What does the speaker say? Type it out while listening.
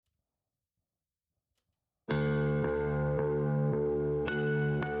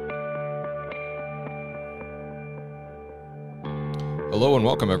Hello and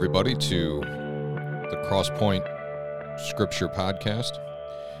welcome, everybody, to the Crosspoint Scripture Podcast.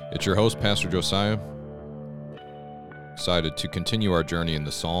 It's your host, Pastor Josiah. Excited to continue our journey in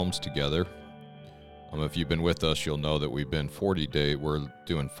the Psalms together. If you've been with us, you'll know that we're doing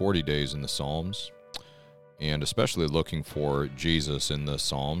 40 days in the Psalms, and especially looking for Jesus in the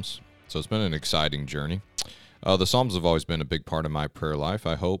Psalms. So it's been an exciting journey. The Psalms have always been a big part of my prayer life.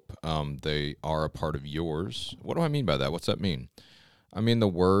 I hope they are a part of yours. What do I mean by that? What's that mean? I mean the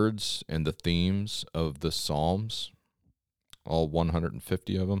words and the themes of the Psalms, all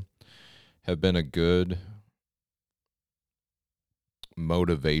 150 of them, have been a good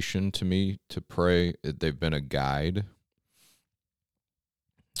motivation to me to pray. They've been a guide.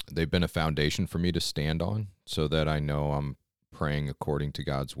 They've been a foundation for me to stand on so that I know I'm praying according to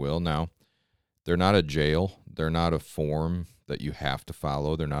God's will. Now, they're not a jail. They're not a form that you have to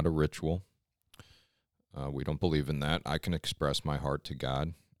follow. They're not a ritual. We don't believe in that. I can express my heart to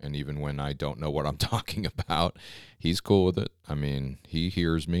God, and even when I don't know what I'm talking about, He's cool with it. I mean, He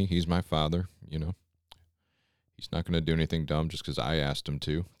hears me. He's my Father, you know. He's not going to do anything dumb just because I asked Him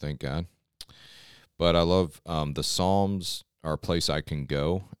to, thank God. But I love the Psalms are a place I can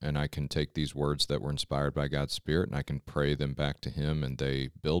go, and I can take these words that were inspired by God's Spirit, and I can pray them back to Him, and they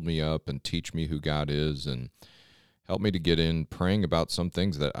build me up and teach me who God is, and help me to get in praying about some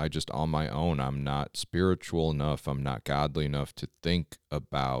things that I just on my own, I'm not spiritual enough, I'm not godly enough to think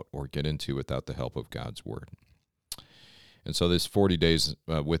about or get into without the help of God's Word. And so this 40 days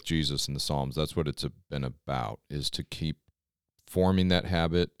with Jesus in the Psalms, that's what it's been about, is to keep forming that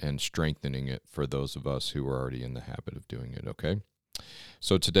habit and strengthening it for those of us who are already in the habit of doing it, okay?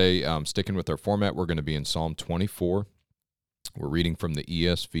 So today, sticking with our format, we're going to be in Psalm 24. We're reading from the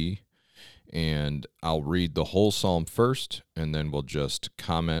ESV. And I'll read the whole psalm first, and then we'll just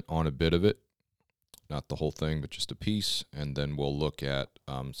comment on a bit of it. Not the whole thing, but just a piece. And then we'll look at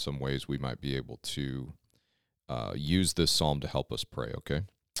some ways we might be able to use this psalm to help us pray, okay?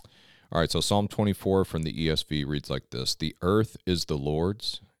 All right, so Psalm 24 from the ESV reads like this. The earth is the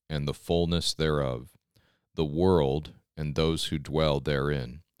Lord's, and the fullness thereof, the world and those who dwell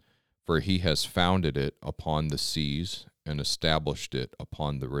therein. For He has founded it upon the seas and established it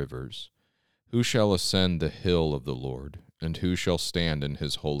upon the rivers. Who shall ascend the hill of the Lord, and who shall stand in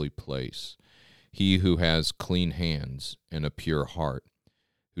His holy place? He who has clean hands and a pure heart,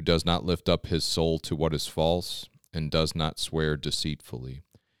 who does not lift up his soul to what is false, and does not swear deceitfully.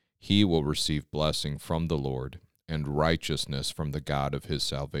 He will receive blessing from the Lord, and righteousness from the God of his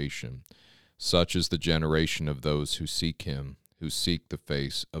salvation. Such is the generation of those who seek Him, who seek the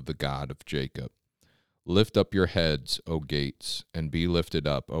face of the God of Jacob. Lift up your heads, O gates, and be lifted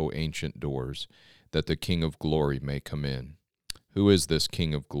up, O ancient doors, that the King of glory may come in. Who is this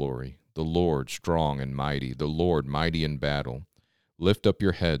King of glory? The Lord strong and mighty, the Lord mighty in battle. Lift up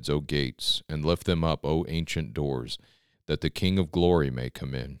your heads, O gates, and lift them up, O ancient doors, that the King of glory may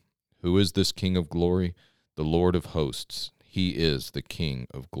come in. Who is this King of glory? The Lord of hosts. He is the King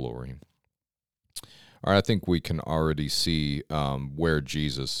of glory. All right, I think we can already see where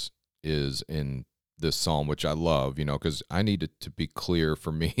Jesus is in this psalm, which I love, because I need it to be clear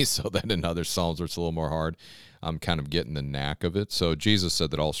for me so that in other psalms where it's a little more hard, I'm kind of getting the knack of it. So Jesus said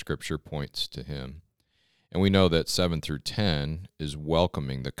that all Scripture points to Him. And we know that 7 through 10 is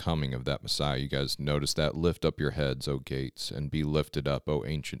welcoming the coming of that Messiah. You guys notice that? Lift up your heads, O gates, and be lifted up, O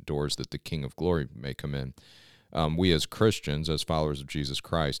ancient doors, that the King of glory may come in. We as Christians, as followers of Jesus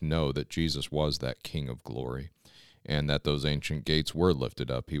Christ, know that Jesus was that King of glory, and that those ancient gates were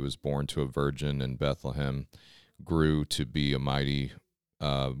lifted up. He was born to a virgin in Bethlehem, grew to be a mighty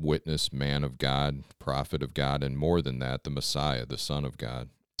witness, man of God, prophet of God, and more than that, the Messiah, the Son of God,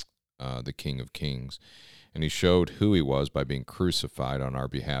 the King of kings. And He showed who He was by being crucified on our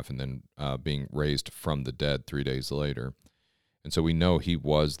behalf and then being raised from the dead 3 days later. And so we know He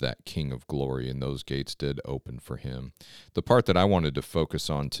was that King of glory, and those gates did open for Him. The part that I wanted to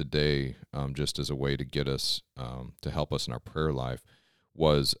focus on today, just as a way to get us, to help us in our prayer life,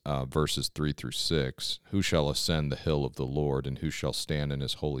 was verses 3 through 6. Who shall ascend the hill of the Lord, and who shall stand in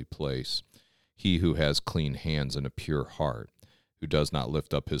His holy place? He who has clean hands and a pure heart, who does not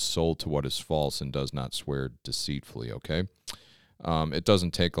lift up his soul to what is false and does not swear deceitfully, okay? It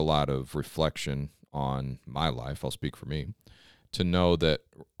doesn't take a lot of reflection on my life, I'll speak for me, to know that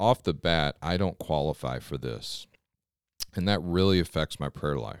off the bat, I don't qualify for this. And that really affects my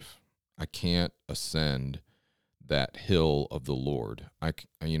prayer life. I can't ascend that hill of the Lord.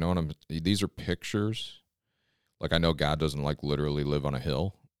 These are pictures. Like, I know God doesn't literally live on a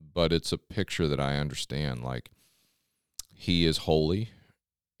hill, but it's a picture that I understand. He is holy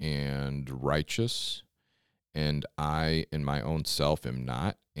and righteous, and I in my own self am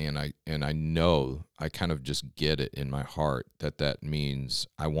not, and I know, I kind of just get it in my heart that that means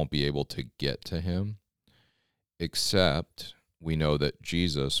I won't be able to get to him, except we know that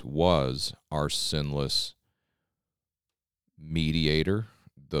Jesus was our sinless mediator,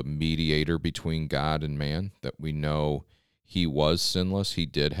 the mediator between God and man, that we know he was sinless. He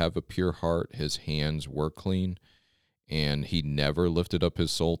did have a pure heart. His hands were clean, and he never lifted up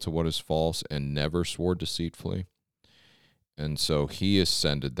his soul to what is false and never swore deceitfully. And so he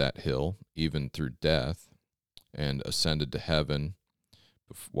ascended that hill, even through death, and ascended to heaven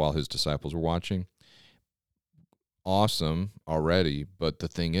while his disciples were watching. Awesome already, but the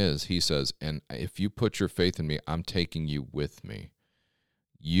thing is, he says, and if you put your faith in me, I'm taking you with me.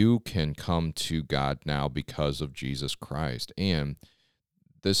 You can come to God now because of Jesus Christ. And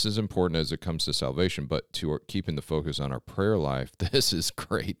this is important as it comes to salvation, but to keeping the focus on our prayer life, this is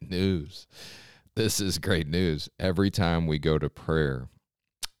great news. This is great news. Every time we go to prayer,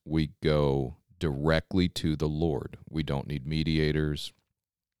 we go directly to the Lord. We don't need mediators.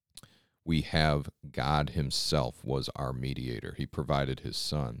 We have God himself was our mediator. He provided his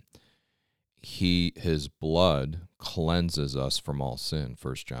son. His blood cleanses us from all sin,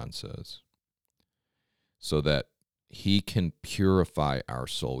 1 John says, so that he can purify our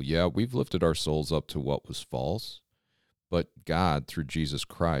soul. Yeah, we've lifted our souls up to what was false, but God, through Jesus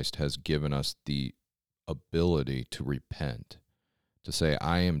Christ, has given us the ability to repent, to say,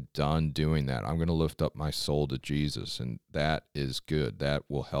 I am done doing that. I'm going to lift up my soul to Jesus, and that is good. That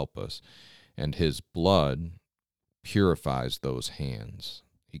will help us. And his blood purifies those hands.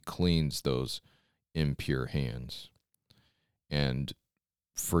 He cleans those impure hands and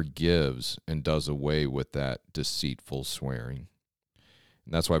forgives and does away with that deceitful swearing.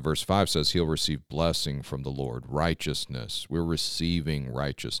 And that's why verse 5 says he'll receive blessing from the Lord, righteousness. We're receiving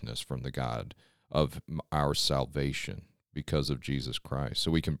righteousness from the God of our salvation because of Jesus Christ.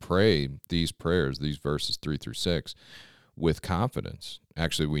 So we can pray these prayers, these verses 3 through 6, with confidence.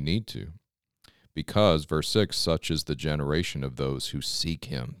 Actually, we need to. Because, verse 6, such is the generation of those who seek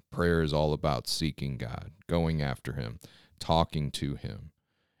him. Prayer is all about seeking God, going after him, talking to him,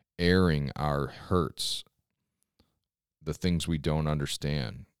 airing our hurts, the things we don't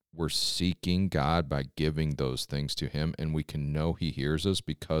understand. We're seeking God by giving those things to him, and we can know he hears us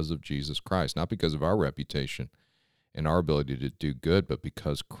because of Jesus Christ, not because of our reputation and our ability to do good, but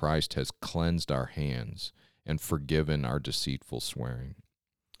because Christ has cleansed our hands and forgiven our deceitful swearing.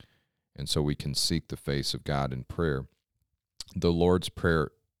 And so we can seek the face of God in prayer. The Lord's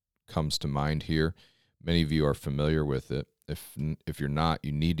Prayer comes to mind here. Many of you are familiar with it. If you're not,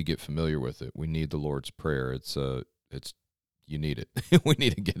 you need to get familiar with it. We need the Lord's Prayer. You need it. We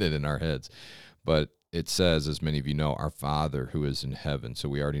need to get it in our heads. But it says, as many of you know, our Father who is in heaven. So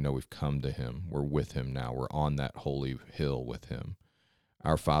we already know we've come to him. We're with him now. We're on that holy hill with him.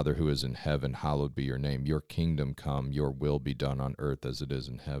 Our Father who is in heaven, hallowed be your name. Your kingdom come, your will be done on earth as it is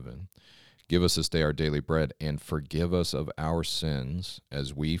in heaven. Give us this day our daily bread, and forgive us of our sins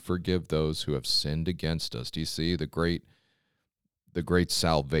as we forgive those who have sinned against us. Do you see the great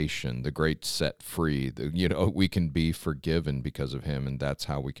salvation, the great set free? We can be forgiven because of him, and that's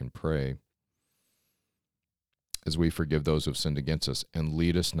how we can pray. As we forgive those who have sinned against us, and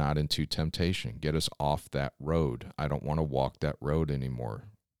lead us not into temptation. Get us off that road. I don't want to walk that road anymore.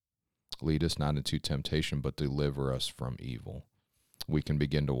 Lead us not into temptation, but deliver us from evil. We can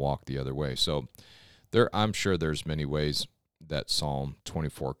begin to walk the other way. So I'm sure there's many ways that Psalm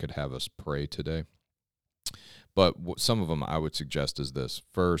 24 could have us pray today. But some of them I would suggest is this.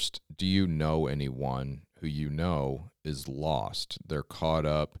 First, do you know anyone who you know is lost? They're caught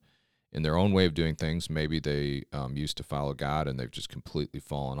up in their own way of doing things. Maybe they used to follow God and they've just completely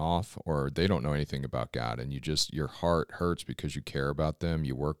fallen off, or they don't know anything about God, and your heart hurts because you care about them,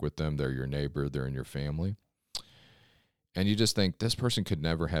 you work with them, they're your neighbor, they're in your family. And you just think, this person could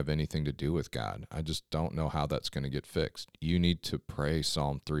never have anything to do with God. I just don't know how that's going to get fixed. You need to pray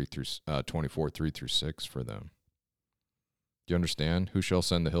Psalm 24, 3 through 6 for them. Do you understand? Who shall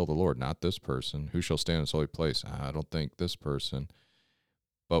ascend the hill of the Lord? Not this person. Who shall stand in his holy place? I don't think this person.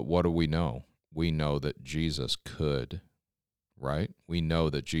 But what do we know? We know that Jesus could, right? We know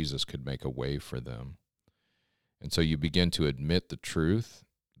that Jesus could make a way for them. And so you begin to admit the truth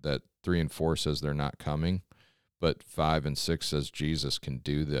that 3 and 4 says they're not coming, but 5 and 6 says Jesus can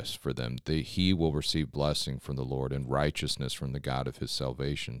do this for them. He will receive blessing from the Lord and righteousness from the God of his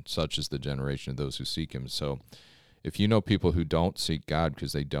salvation. Such is the generation of those who seek him. So if you know people who don't seek God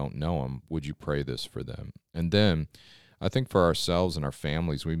because they don't know him, would you pray this for them? And then I think for ourselves and our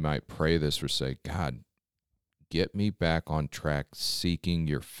families, we might pray this or say, God, get me back on track seeking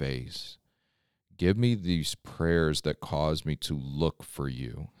your face. Give me these prayers that cause me to look for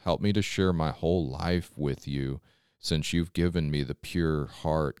you. Help me to share my whole life with you, since you've given me the pure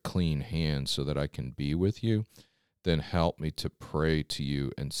heart, clean hands, so that I can be with you. Then help me to pray to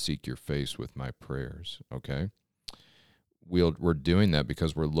you and seek your face with my prayers, okay? We're doing that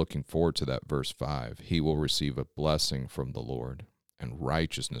because we're looking forward to that verse 5. He will receive a blessing from the Lord and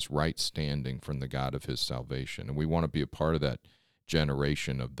righteousness, right standing from the God of his salvation. And we want to be a part of that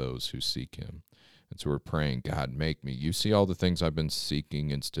generation of those who seek him. And so we're praying, God, make me. You see all the things I've been seeking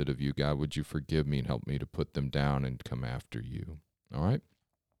instead of you. God, would you forgive me and help me to put them down and come after you? All right?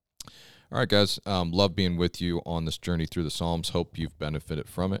 All right, guys. Love being with you on this journey through the Psalms. Hope you've benefited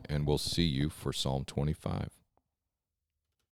from it, and we'll see you for Psalm 25.